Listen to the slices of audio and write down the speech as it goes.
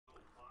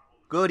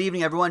Good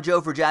evening, everyone. Joe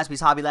for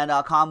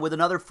JaspysHobbyland.com with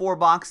another 4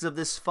 boxes of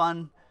this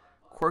fun,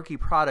 quirky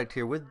product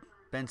here with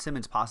Ben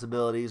Simmons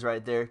possibilities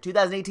right there.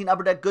 2018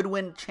 Upper Deck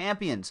Goodwin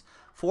Champions.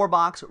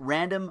 4-box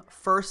random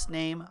first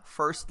name,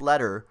 first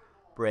letter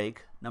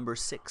break. Number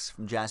 6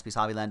 from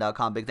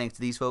JaspysHobbyland.com. Big thanks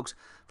to these folks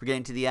for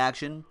getting to the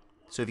action.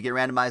 So if you get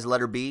randomized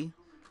letter B,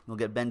 you'll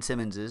get Ben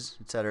Simmons's,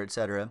 etc.,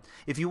 etc.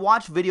 If you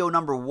watch video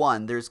number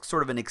 1, there's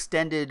sort of an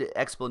extended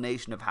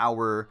explanation of how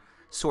we're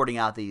sorting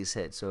out these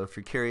hits. So if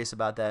you're curious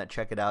about that,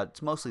 check it out.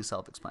 It's mostly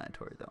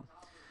self-explanatory,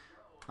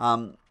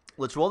 though.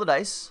 Let's roll the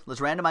dice. Let's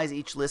randomize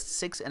each list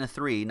 6 and a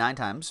 3 9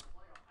 times.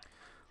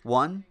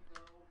 1,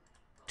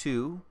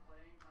 2,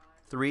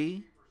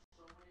 3,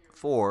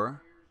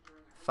 4,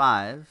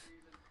 5,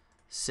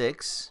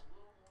 6,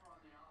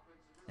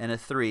 and a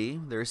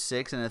 3. There's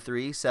 6 and a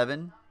 3,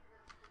 7,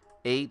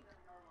 8,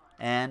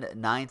 and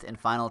 9th and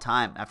final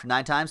time. After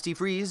 9 times, Steve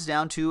Freeze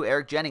down to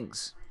Eric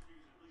Jennings.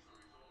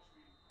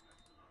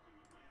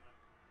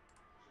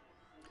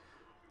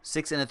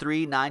 6 and a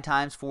 3, 9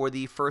 times for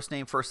the first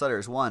name, first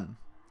letters. 1,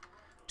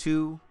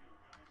 2,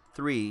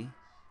 3,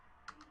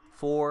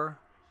 4,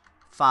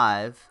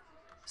 5,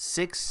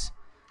 6,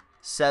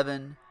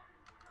 7,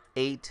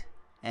 8,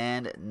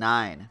 and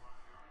 9.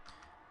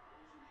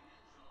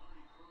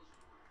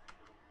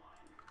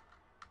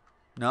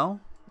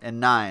 No? And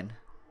 9.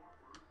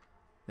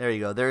 There you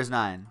go. There's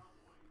 9.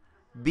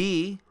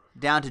 B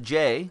down to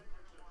J.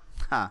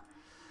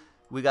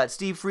 We got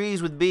Steve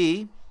Freeze with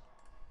B.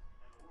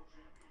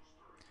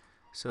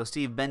 So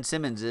Steve, Ben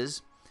Simmons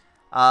is.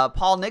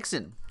 Paul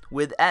Nixon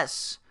with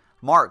S.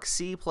 Mark,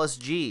 C plus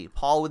G.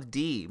 Paul with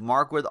D.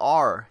 Mark with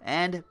R.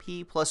 And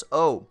P plus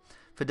O.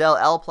 Fidel,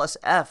 L plus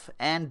F.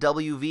 And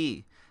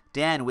WV.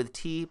 Dan with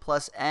T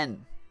plus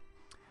N.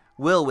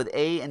 Will with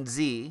A and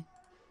Z.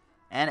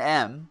 And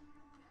M.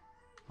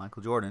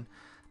 Michael Jordan.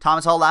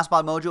 Thomas Hall, Last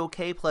Spot Mojo,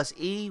 K plus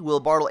E.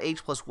 Will Bartle,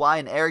 H plus Y.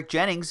 And Eric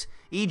Jennings,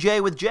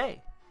 EJ with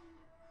J.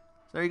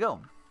 There you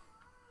go.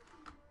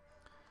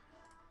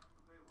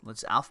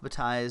 Let's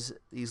alphabetize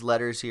these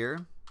letters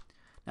here.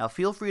 Now,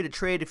 feel free to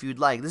trade if you'd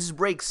like. This is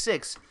break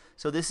 6,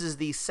 so this is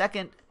the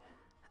second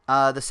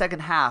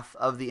half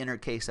of the inner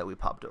case that we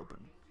popped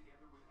open.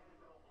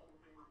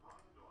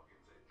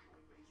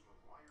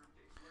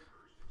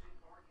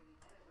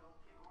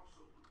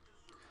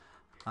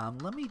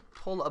 Let me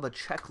pull up a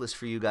checklist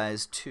for you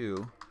guys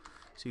too,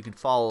 so you can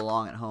follow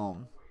along at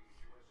home.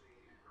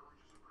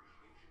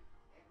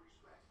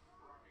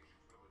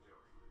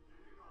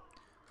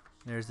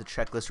 There's the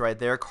checklist right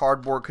there.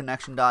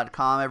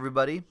 Cardboardconnection.com,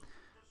 everybody.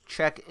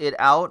 Check it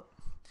out.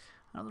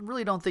 I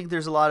really don't think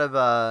there's a lot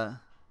of...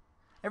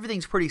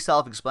 everything's pretty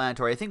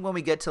self-explanatory. I think when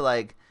we get to,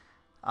 like...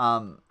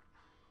 I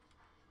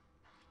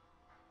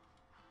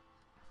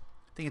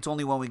think it's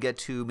only when we get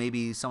to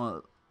maybe some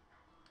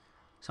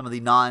of the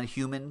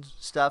non-human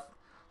stuff.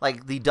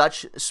 Like the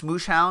Dutch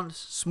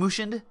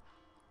Smooshend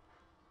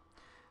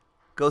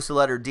goes to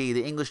letter D.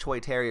 The English Toy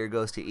Terrier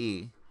goes to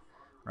E.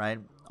 Right?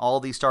 All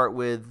these start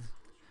with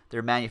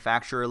their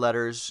manufacturer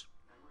letters,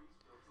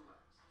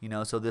 you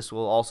know, so this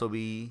will also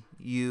be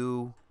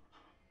U,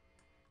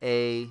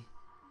 A,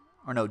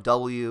 or no,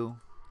 W.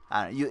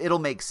 I don't know, it'll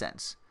make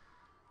sense.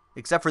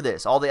 Except for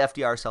this. All the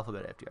FDR stuff will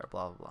go to FDR,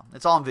 blah, blah, blah.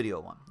 It's all in video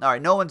 1. All right,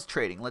 no one's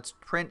trading. Let's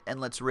print and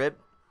let's rip.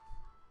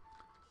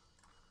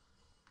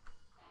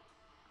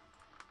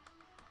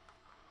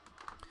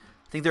 I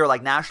think there are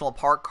like national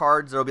park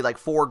cards. There will be like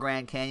 4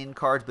 Grand Canyon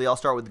cards, but they all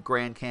start with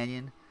Grand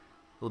Canyon.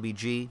 It'll be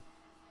G.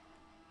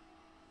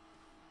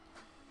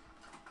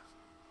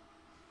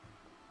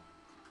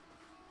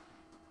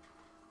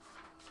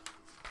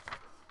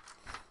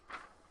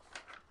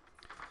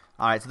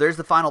 All right, so there's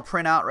the final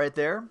printout right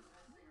there.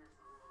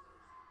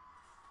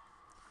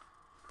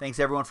 Thanks,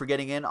 everyone, for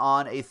getting in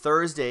on a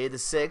Thursday, the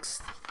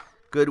 6th.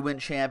 Goodwin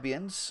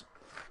Champions.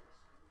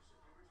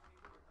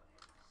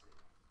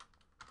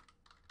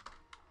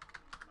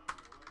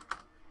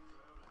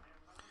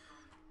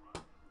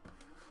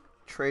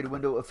 Trade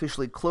window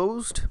officially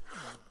closed.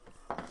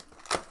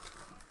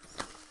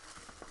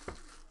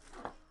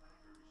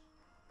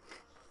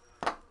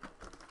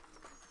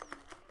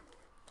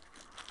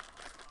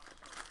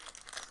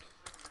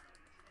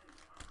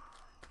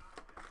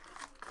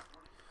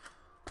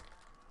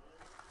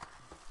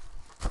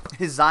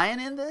 Is Zion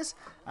in this?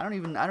 I don't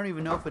even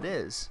know if it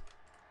is.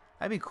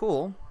 That'd be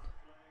cool.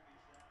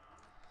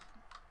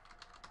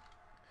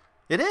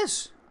 It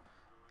is.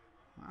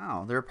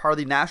 Wow, they're part of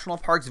the National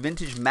Parks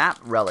Vintage Map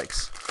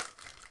Relics.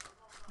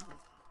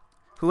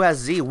 Who has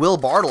Z? Will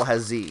Bartle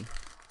has Z.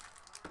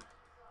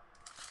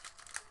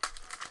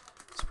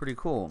 It's pretty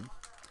cool.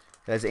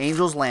 It has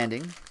Angel's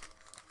Landing,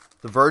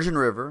 the Virgin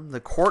River,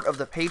 the Court of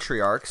the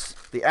Patriarchs,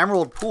 the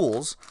Emerald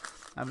Pools.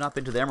 I've not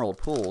been to the Emerald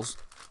Pools.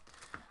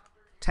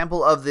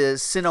 Temple of the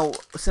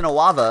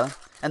Sinawava,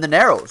 and the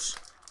Narrows.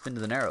 Been to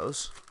the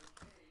Narrows.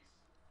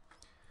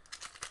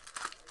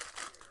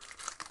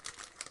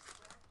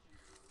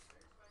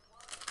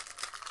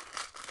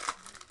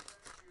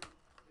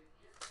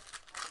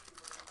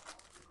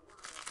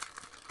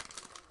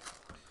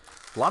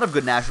 lot of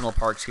good national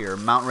parks here.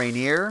 Mount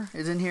Rainier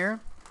is in here.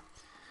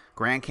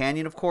 Grand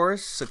Canyon, of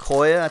course.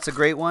 Sequoia, that's a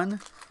great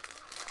one.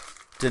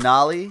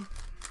 Denali.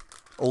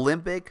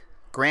 Olympic.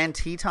 Grand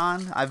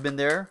Teton, I've been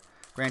there.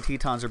 Grand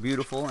Tetons are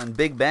beautiful. And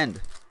Big Bend.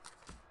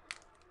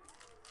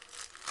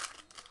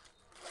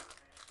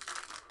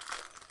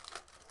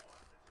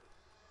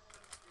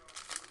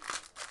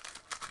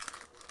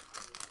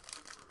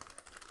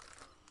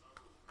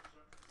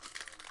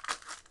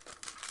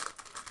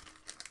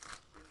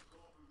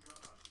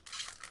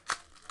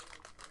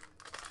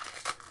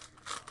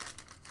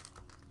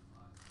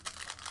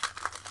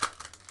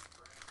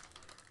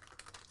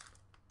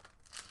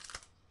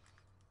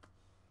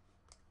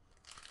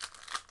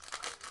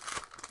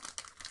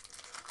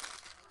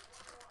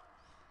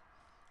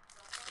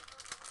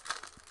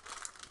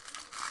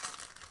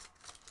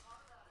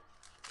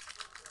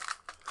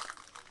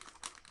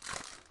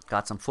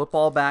 Got some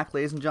football back,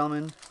 ladies and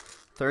gentlemen.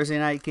 Thursday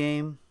night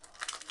game.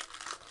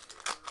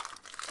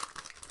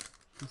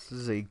 This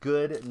is a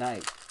good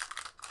night.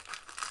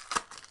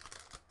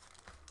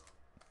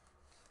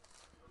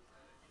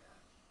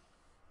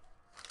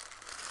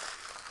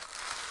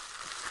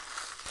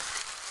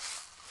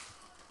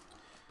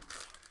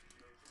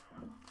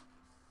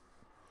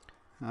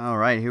 All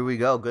right, here we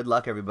go. Good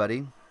luck,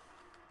 everybody.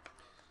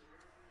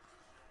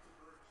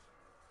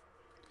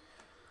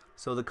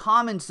 So the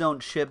commons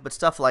don't ship, but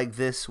stuff like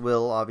this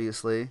will,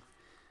 obviously.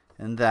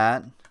 And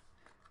that.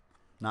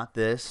 Not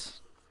this.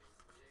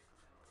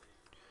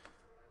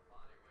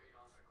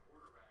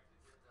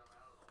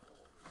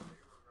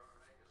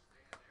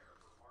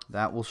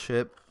 That will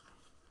ship.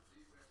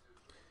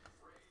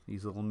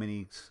 These little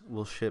minis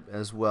will ship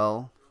as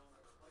well.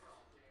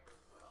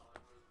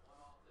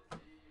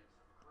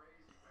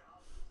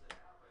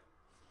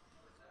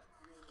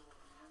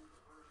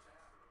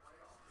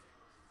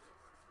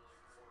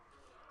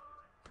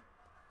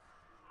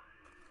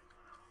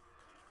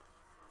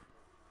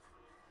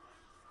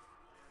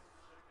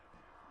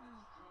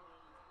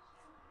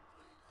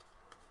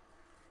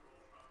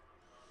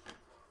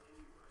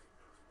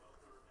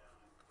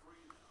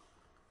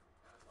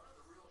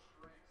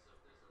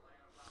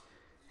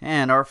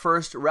 And our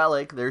first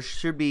relic, there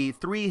should be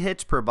 3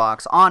 hits per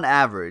box on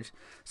average.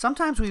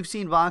 Sometimes we've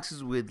seen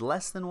boxes with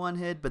less than 1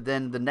 hit, but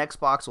then the next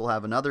box will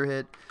have another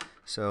hit.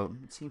 So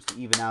it seems to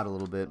even out a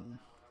little bit.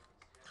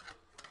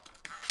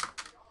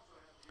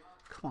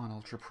 Come on,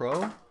 Ultra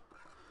Pro. All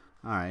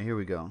right, here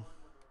we go.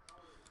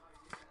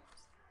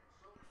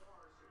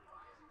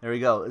 There we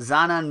go.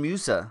 Zanan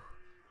Musa.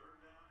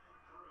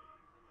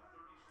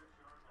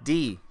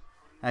 D.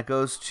 That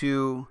goes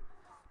to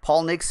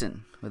Paul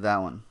Nixon with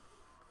that one.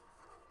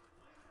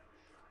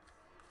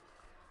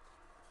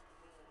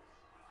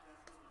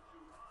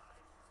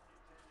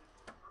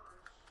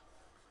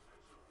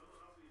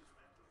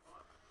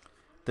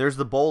 There's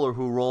the bowler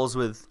who rolls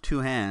with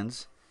 2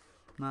 hands.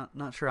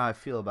 Not sure how I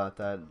feel about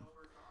that.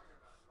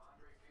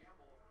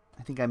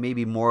 I think I may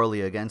be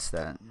morally against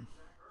that.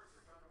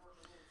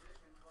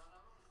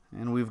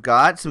 And we've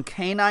got some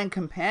canine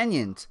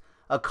companions.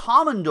 A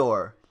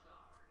Commodore.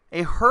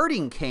 A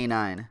herding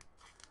canine.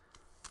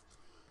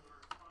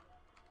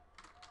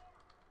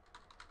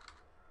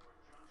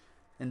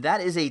 And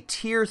that is a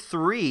tier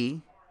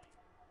 3.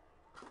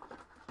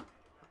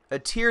 A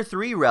tier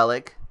 3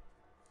 relic.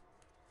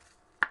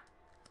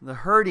 The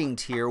herding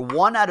tier.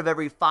 1 out of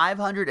every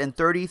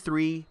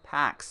 533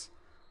 packs.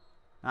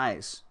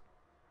 Nice.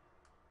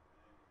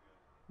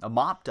 A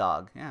mop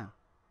dog. Yeah.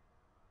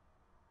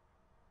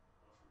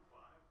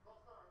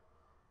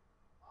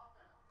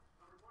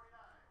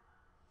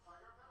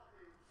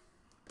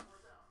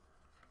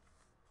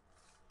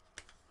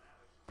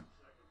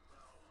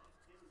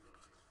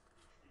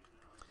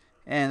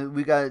 And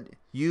we got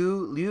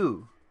Yu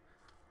Liu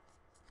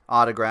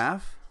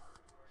autograph.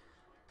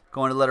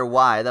 Going to letter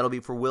Y. That'll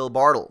be for Will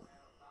Bartle.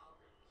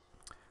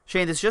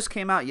 Shane, this just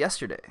came out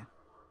yesterday.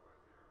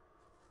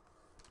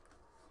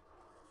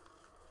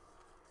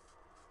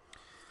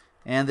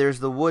 And there's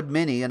the Wood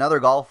Mini, another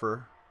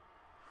golfer.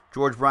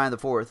 George Bryan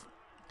IV.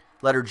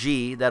 Letter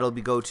G. That'll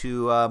be go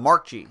to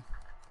Mark G.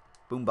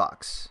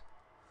 Boombox.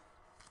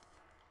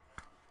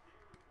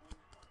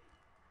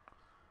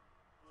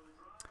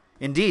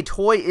 Indeed,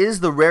 toy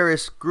is the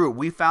rarest group.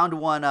 We found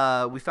one.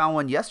 We found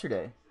one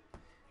yesterday.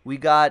 We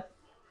got.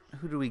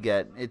 Who do we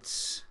get?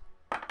 It's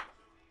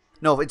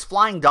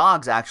Flying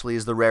Dogs. Actually,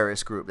 is the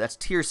rarest group. That's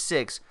tier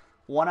 6.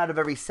 1 out of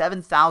every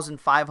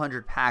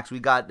 7,500 packs. We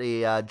got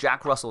a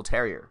Jack Russell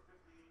Terrier.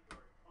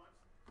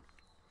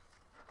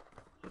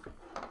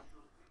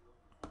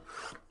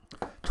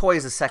 Toy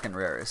is the second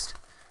rarest.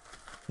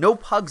 No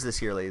pugs this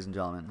year, ladies and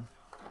gentlemen.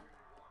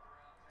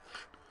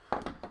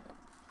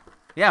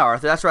 Yeah,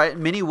 Arthur, that's right.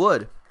 Mini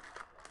wood.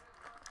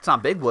 It's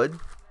not big wood.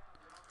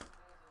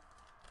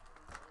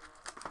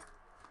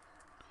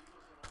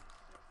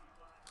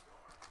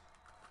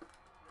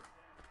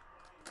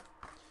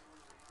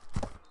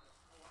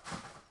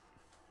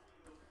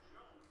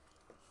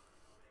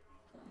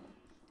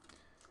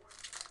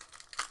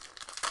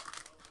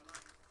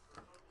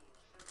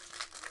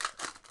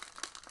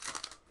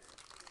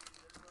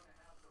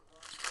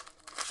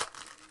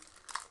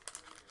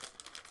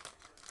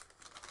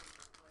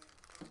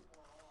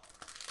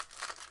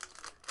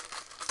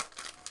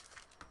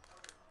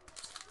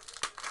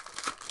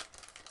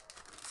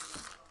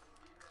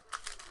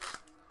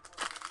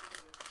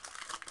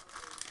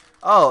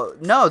 Oh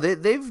no,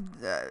 they've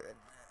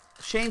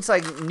Shane's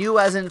like new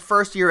as in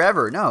first year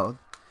ever. No,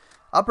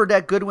 Upper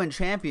Deck Goodwin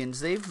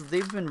champions.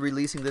 They've been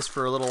releasing this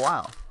for a little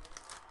while.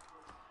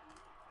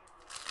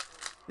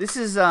 This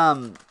is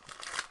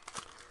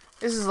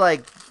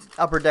like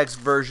Upper Deck's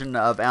version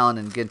of Allen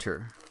and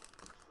Ginter.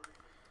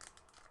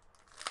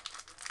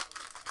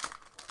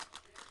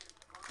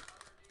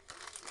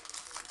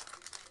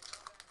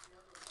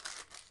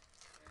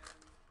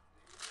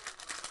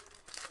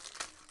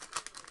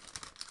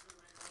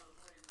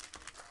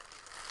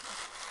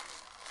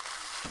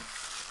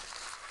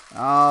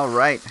 All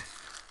right.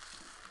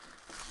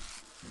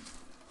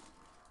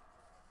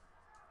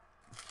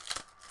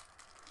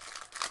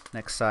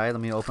 Next side,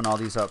 let me open all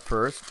these up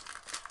first.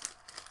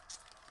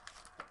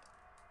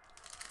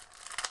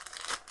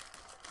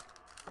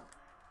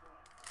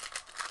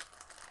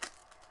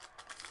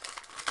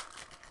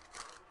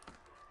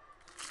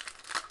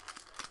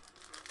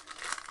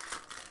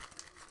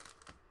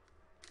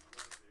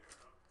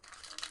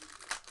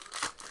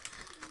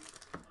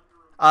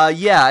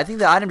 Yeah, I think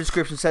the item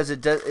description says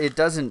it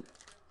doesn't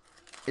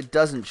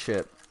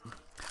ship.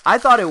 I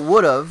thought it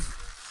would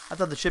have. I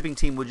thought the shipping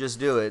team would just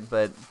do it,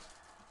 but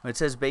it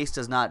says base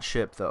does not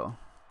ship though.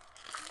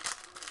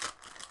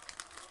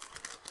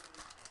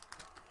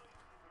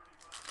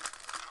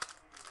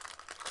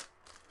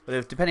 But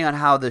if depending on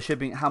how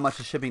much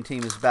the shipping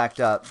team is backed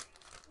up,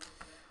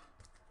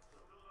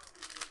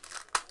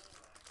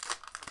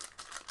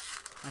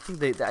 I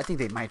think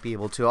they might be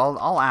able to.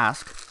 I'll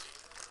ask.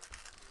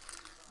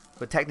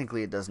 But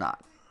technically it does not.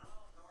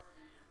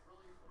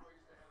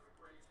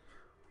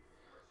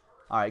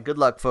 All right, good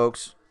luck,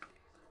 folks.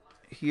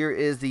 Here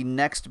is the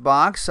next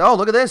box. Oh,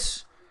 look at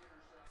this.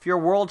 If you're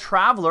a world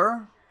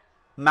traveler,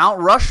 Mount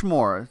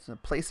Rushmore. It's a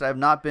place that I have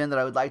not been that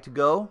I would like to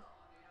go.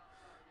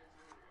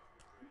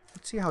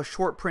 Let's see how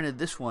short printed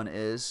this one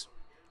is.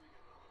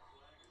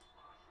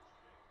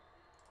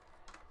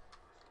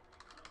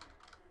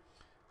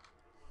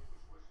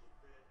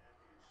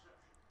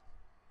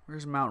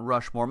 Where's Mount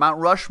Rushmore? Mount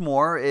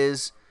Rushmore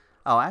is,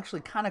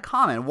 actually kind of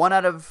common. One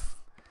out of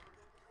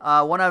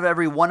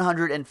every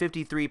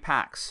 153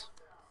 packs.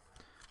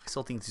 I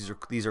still think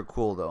these are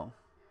cool though.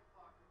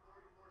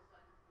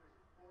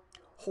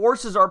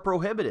 Horses are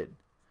prohibited.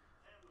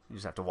 You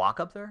just have to walk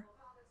up there.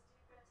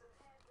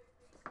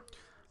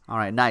 All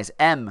right, nice.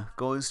 M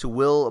goes to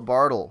Will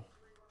Bartle.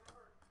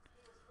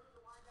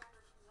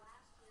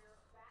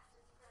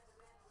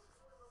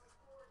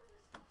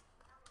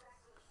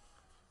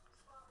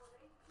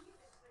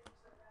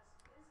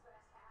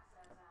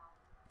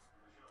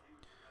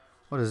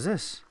 What is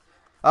this?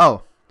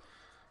 Oh.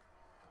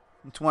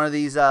 It's one of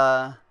these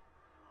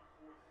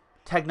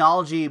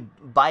technology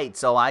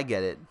bites. Oh, I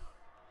get it.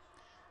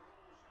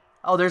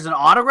 Oh, there's an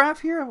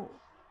autograph here?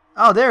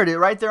 Oh, there it is,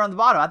 right there on the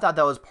bottom. I thought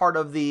that was part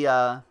of the...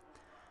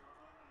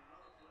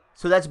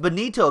 So that's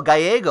Benito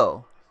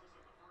Gallego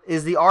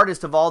is the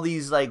artist of all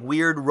these like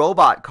weird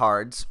robot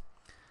cards.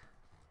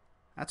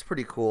 That's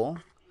pretty cool.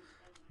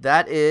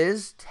 That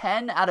is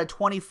 10 out of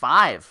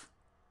 25.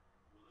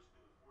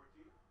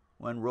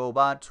 When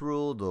robots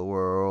ruled the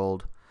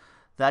world.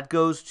 That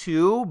goes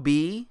to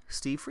B,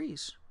 Steve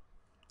Freeze,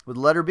 with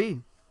letter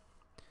B.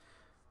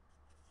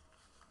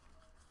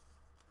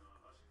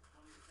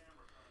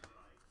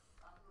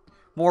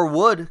 More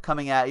wood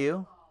coming at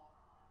you.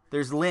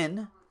 There's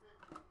Lynn,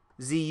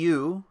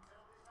 ZU.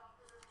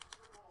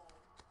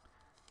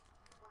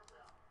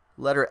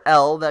 Letter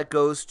L, that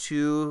goes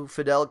to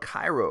Fidel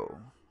Cairo.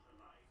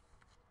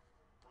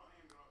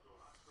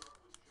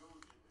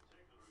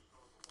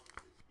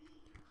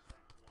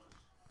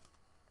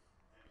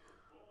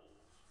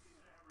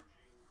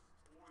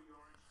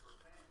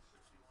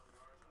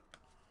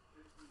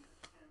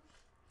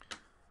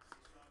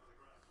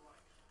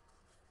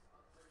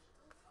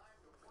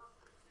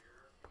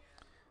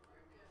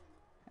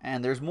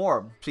 And there's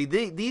more. See,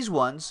 these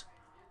ones,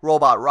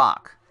 Robot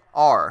Rock,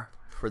 R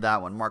for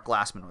that one. Mark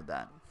Glassman with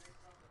that.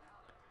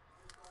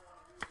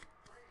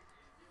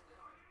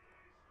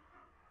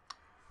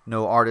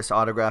 No artist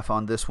autograph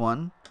on this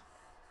one.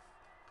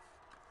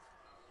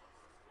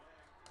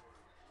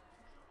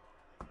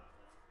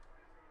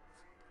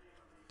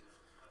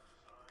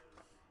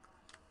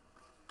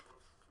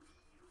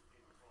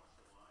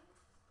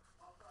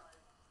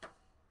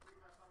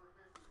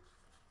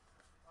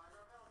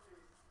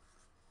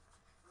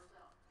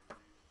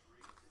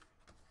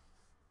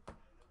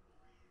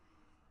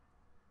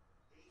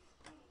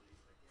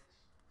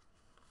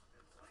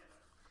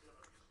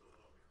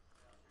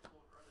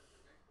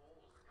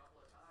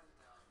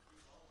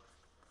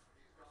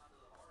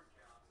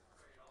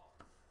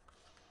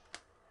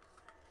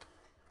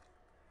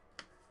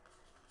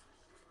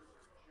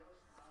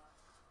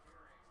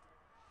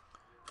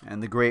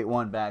 And the great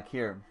one back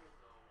here.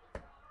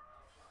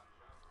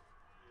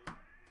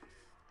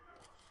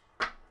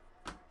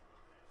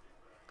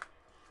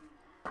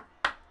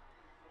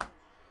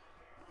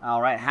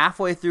 All right,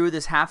 halfway through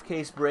this half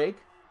case break.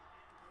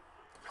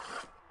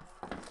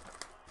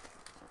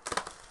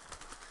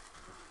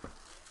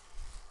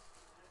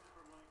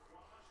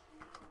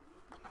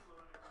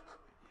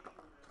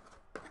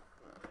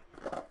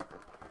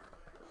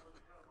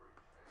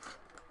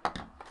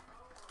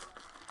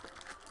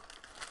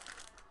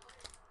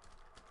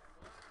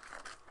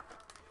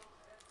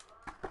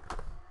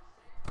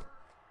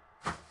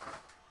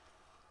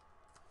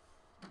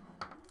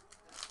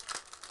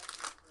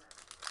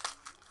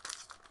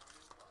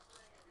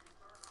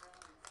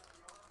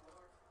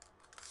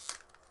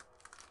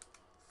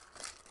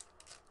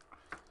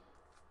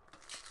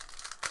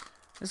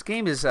 This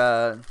game is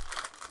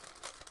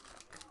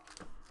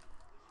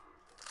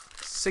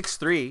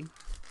 6-3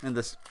 in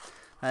this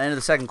end of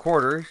the second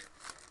quarter.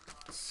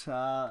 Let's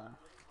get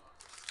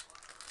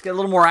a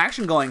little more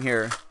action going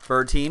here,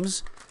 Bird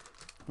teams.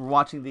 We're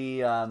watching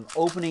the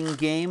opening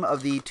game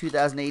of the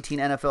 2018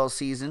 NFL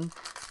season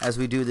as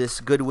we do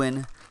this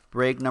Goodwin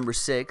break number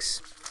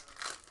 6.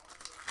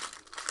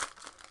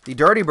 The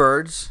Dirty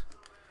Birds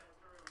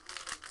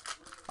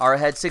are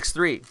ahead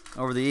 6-3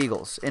 over the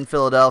Eagles in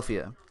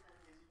Philadelphia.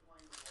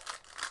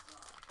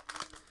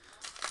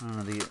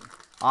 The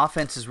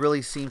offenses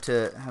really seem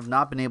to have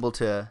not been able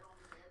to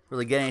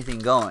really get anything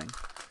going.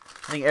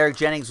 I think Eric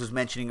Jennings was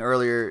mentioning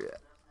earlier,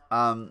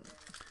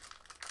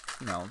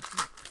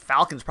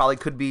 Falcons probably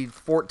could be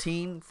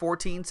 14,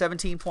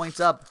 17 points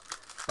up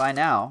by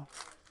now.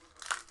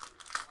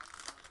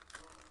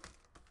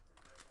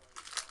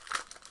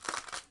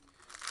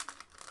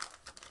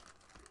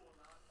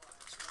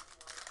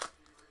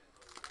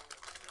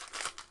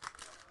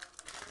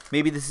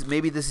 Maybe this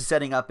is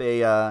setting up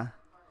a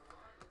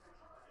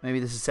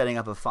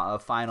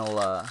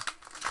final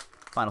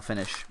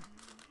finish.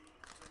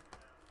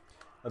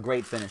 A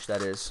great finish,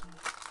 that is.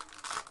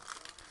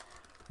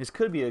 This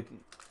game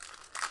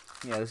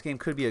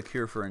could be a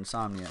cure for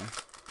insomnia.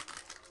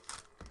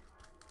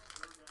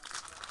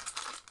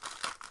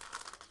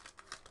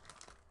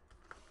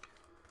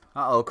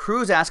 Uh-oh,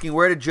 Cruz asking,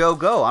 where did Joe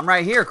go? I'm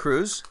right here,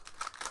 Cruz.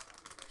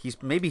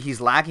 Maybe he's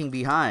lagging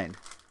behind.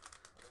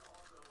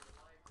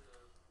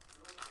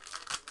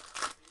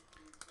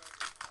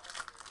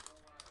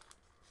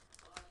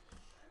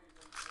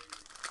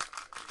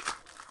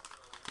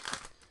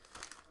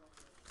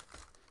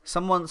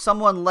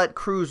 Someone let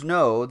Cruz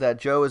know that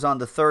Joe is on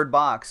the third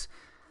box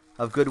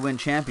of Goodwin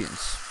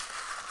Champions.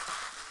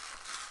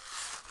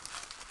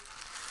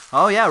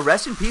 Oh yeah,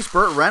 rest in peace,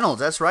 Burt Reynolds.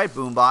 That's right,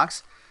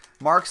 Boombox.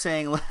 Mark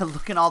saying,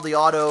 look at all the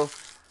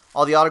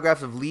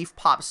autographs of Leaf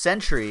Pop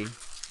Century.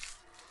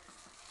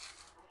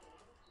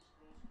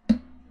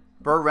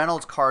 Burt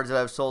Reynolds cards that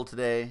I've sold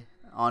today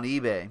on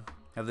eBay.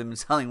 Have they been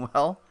selling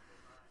well?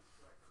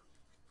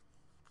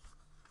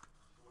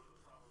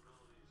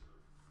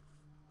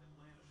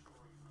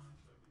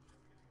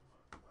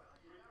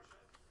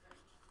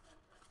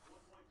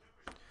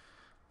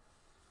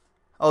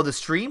 Oh, the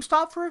stream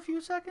stopped for a few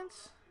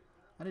seconds?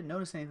 I didn't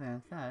notice anything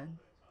like that.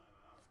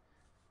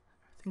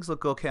 Things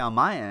look okay on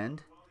my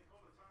end.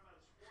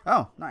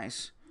 Oh,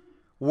 nice.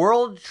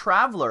 World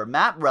Traveler,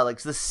 Map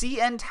Relics, the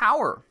CN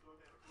Tower.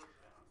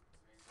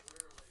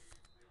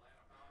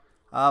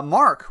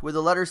 Mark with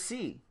the letter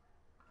C.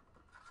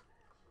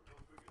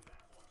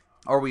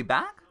 Are we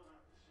back?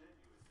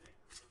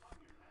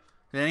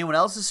 Did anyone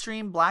else's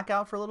stream black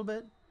out for a little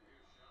bit?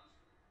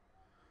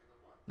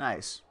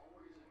 Nice.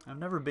 I've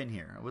never been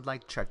here. I would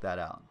like to check that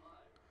out.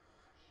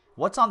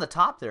 What's on the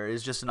top there?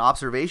 Is it just an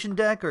observation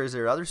deck, or is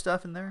there other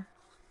stuff in there?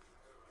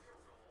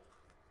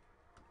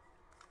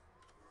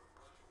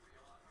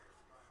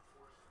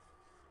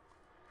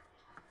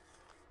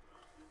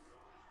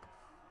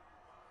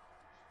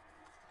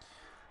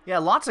 Yeah,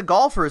 lots of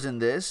golfers in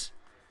this.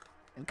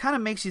 It kind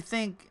of makes you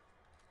think,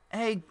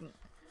 hey,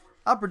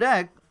 Upper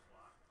Deck,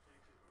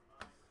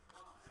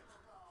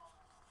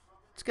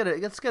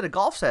 let's get a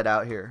golf set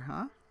out here,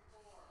 huh?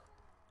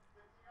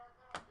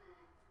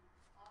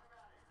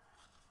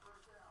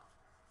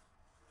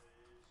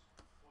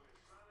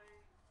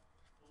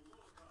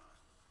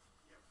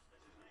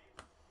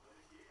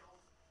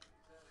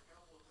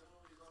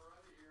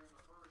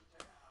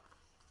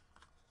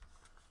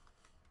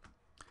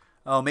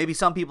 Oh, maybe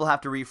some people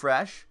have to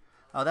refresh.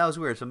 Oh, that was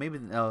weird. So maybe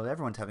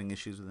everyone's having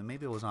issues with it.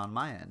 Maybe it was on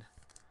my end.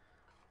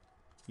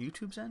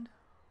 YouTube's end?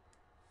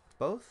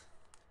 Both?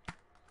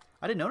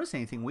 I didn't notice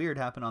anything weird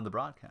happen on the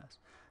broadcast.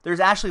 There's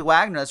Ashley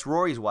Wagner. That's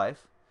Rory's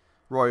wife.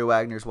 Rory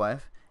Wagner's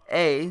wife.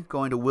 A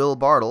going to Will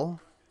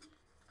Bartle.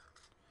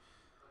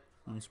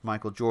 That's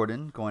Michael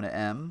Jordan going to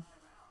M.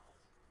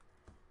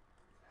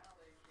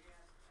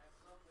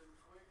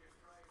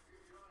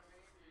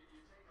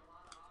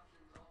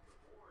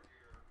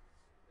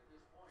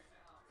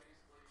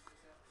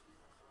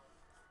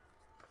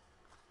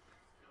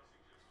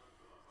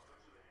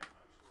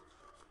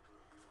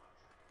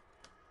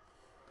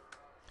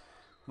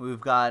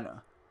 We've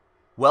got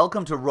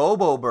Welcome to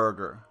Robo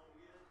Burger.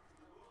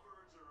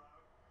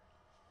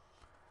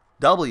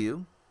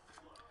 W.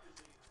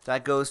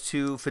 That goes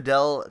to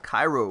Fidel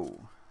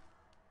Cairo.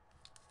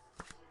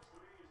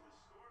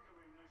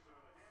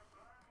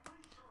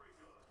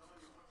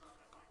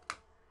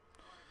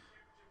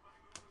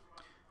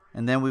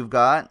 And then we've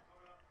got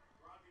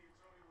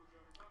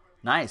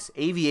nice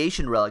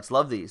aviation relics.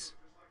 Love these.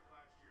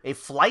 A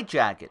flight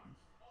jacket.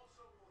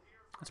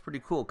 That's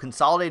pretty cool.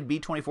 Consolidated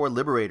B-24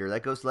 Liberator.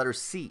 That goes to letter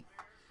C.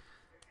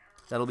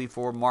 That'll be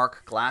for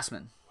Mark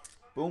Glassman.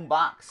 Boom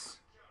box.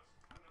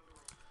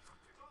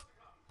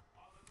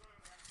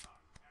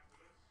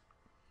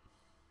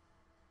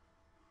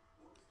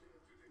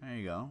 There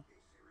you go.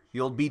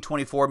 The old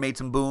B-24 made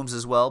some booms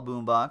as well.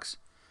 Boom box.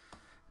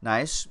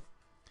 Nice.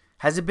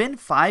 Has it been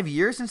 5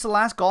 years since the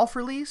last golf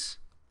release?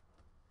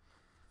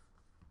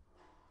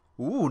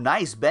 Ooh,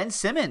 nice. Ben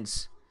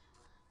Simmons.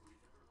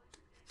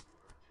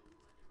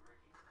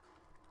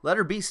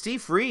 Letter B,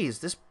 Steve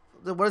Freeze.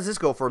 What does this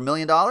go for? $1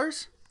 million?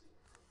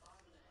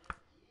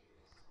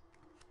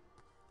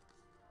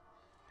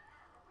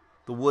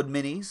 The Wood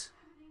Minis.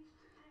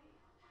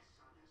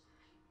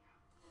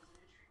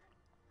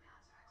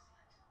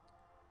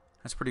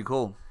 That's pretty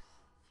cool.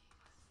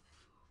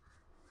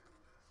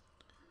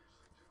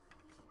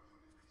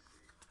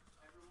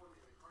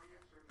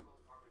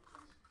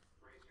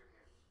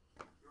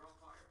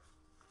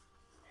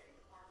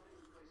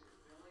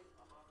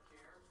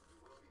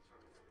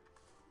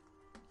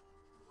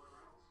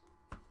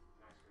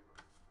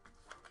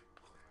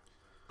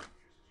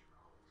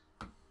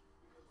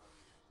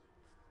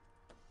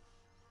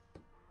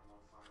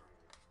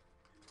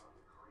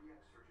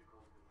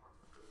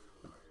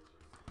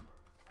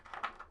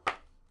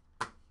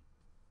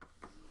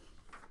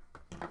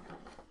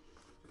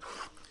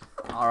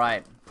 All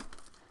right.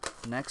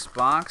 Next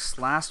box,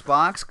 last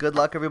box. Good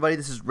luck, everybody.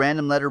 This is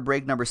random letter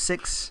break number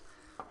 6.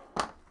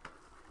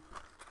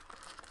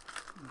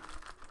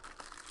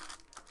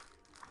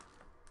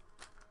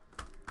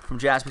 From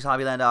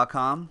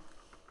JaspysHobbyland.com.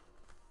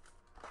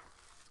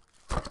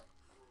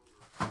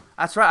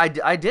 That's right.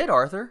 I did,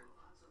 Arthur.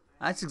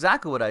 That's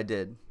exactly what I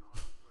did.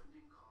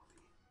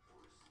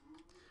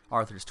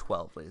 Arthur's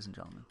 12, ladies and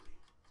gentlemen.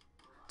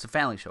 It's a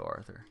family show,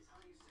 Arthur.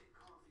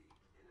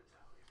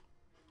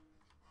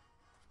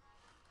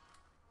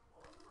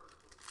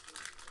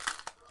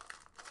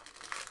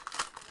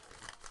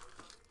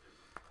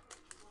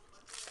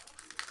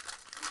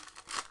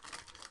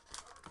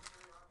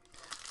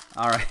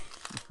 All right.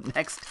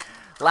 Next,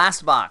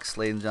 last box,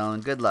 ladies and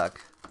gentlemen. Good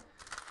luck.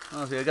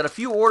 Okay, I got a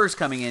few orders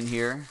coming in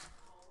here.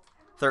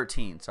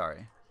 13,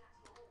 sorry.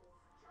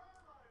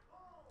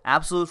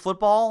 Absolute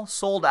Football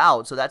sold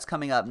out, so that's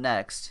coming up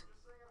next.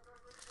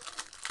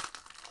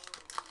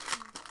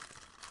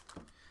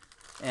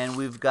 And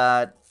we've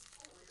got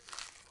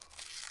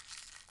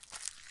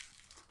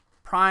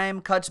Prime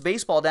Cuts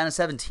Baseball down to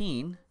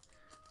 17.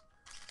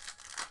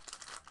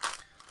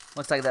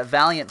 Looks like that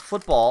Valiant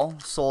Football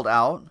sold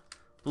out.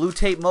 Blue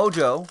Tape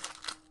Mojo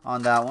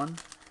on that one.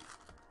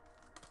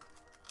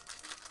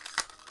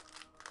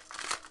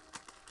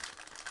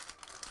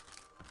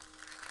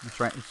 That's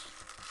right.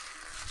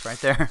 It's right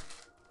there.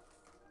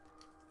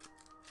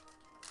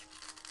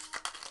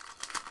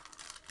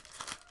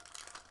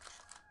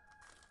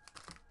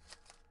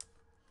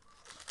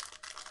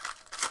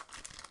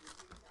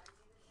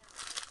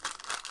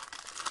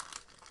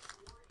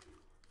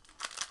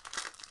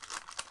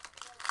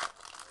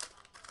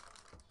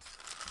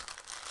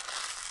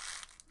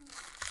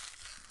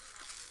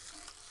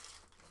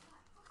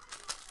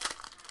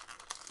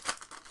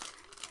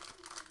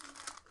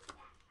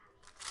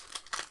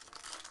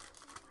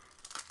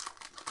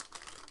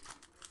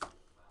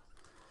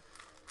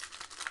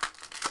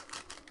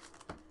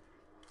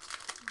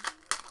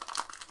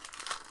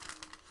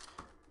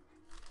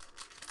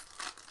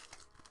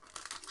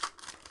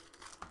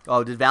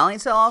 Oh, did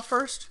Valiant sell off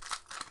first?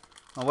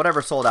 Well,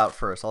 whatever sold out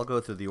first. I'll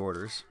go through the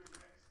orders.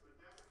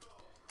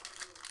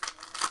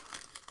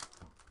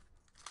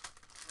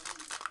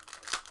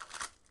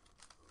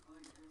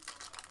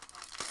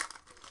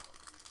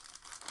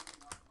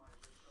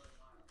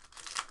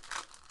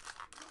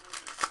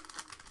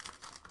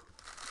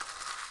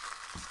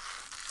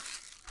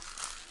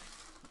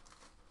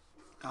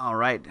 All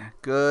right.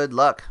 Good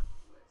luck.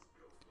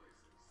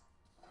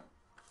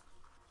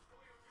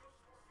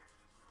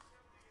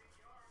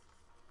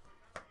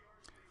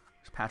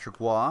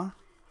 Patrick Waugh.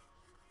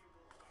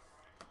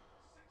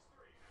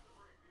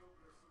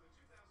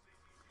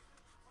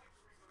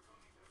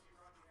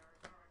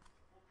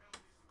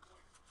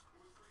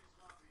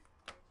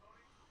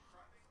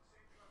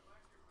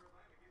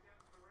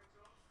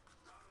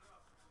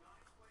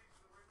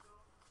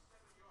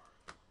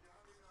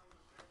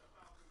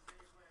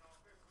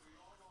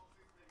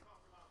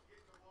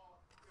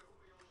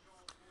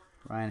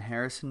 Ryan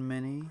Harrison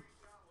mini.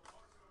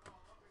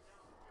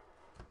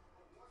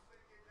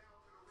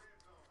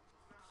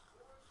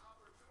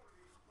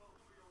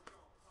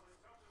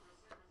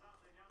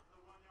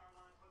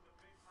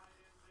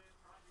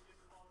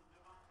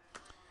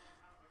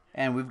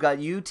 And we've got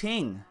Yu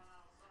Ting.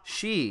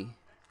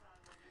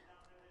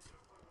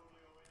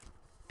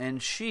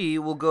 And she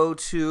will go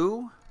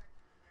to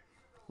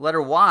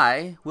letter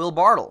Y, Will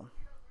Bartle.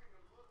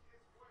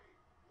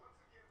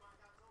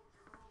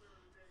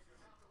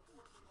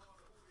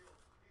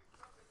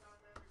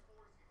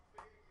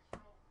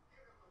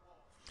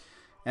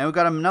 And we've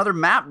got another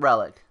map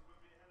relic.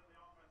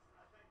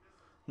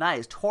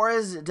 Nice.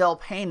 Torres del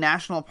Paine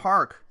National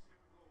Park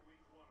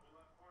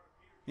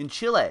in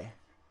Chile.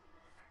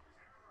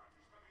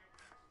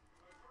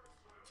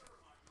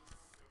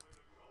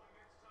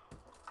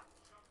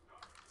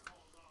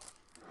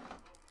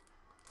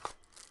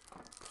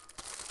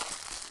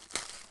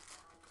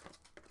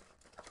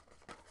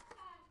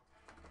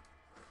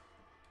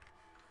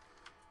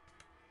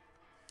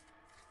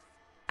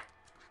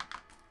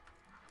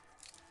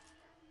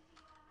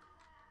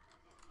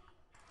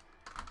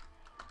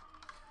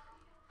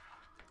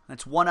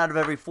 That's 1 out of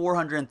every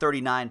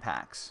 439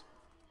 packs.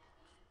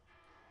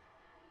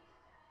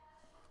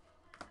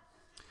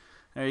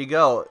 There you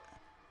go.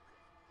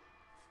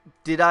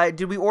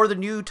 Did we order the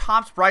new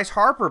Topps Bryce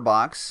Harper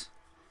box?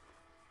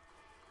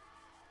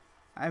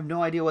 I have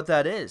no idea what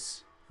that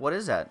is. What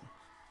is that?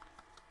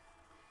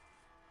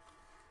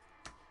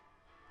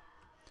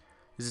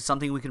 Is it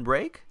something we can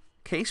break?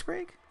 Case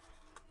break?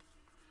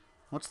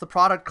 What's the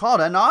product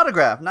called? An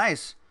autograph.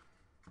 Nice.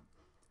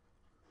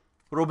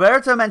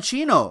 Roberta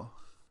Mancino.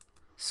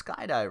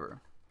 Skydiver.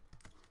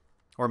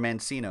 Or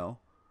Mancino.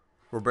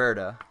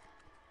 Roberta.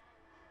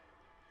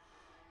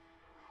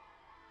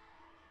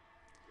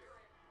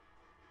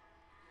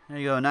 There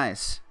you go.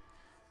 Nice.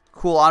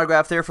 Cool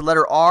autograph there for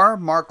letter R.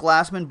 Mark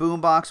Glassman.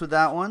 Boombox with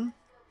that one.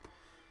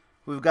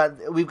 We've got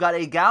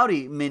a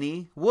Gaudy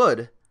mini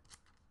Wood.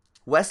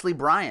 Wesley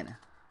Bryan.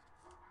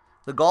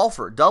 The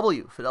golfer.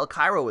 W. Fidel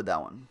Cairo with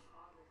that one.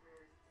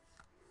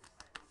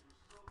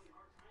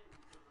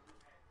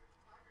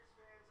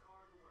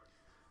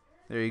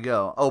 There you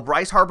go. Oh,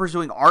 Bryce Harper's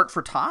doing art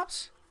for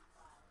Topps?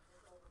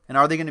 And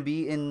are they going to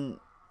be in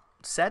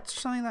sets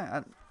or something like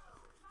that?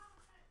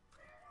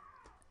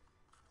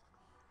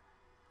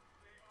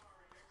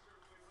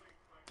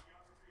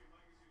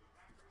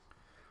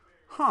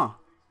 Huh.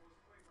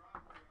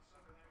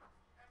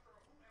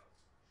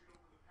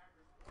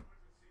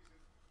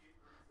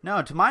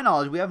 No, to my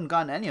knowledge, we haven't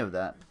gotten any of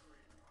that.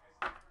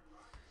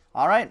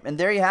 All right, and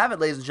there you have it,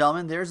 ladies and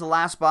gentlemen. There's the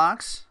last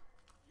box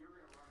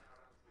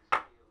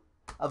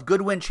of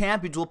Goodwin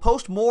Champions. We'll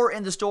post more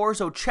in the store,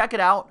 so check it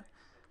out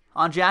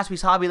on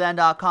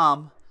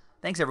JaspysHobbyland.com.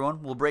 Thanks,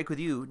 everyone. We'll break with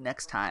you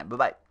next time.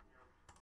 Bye-bye.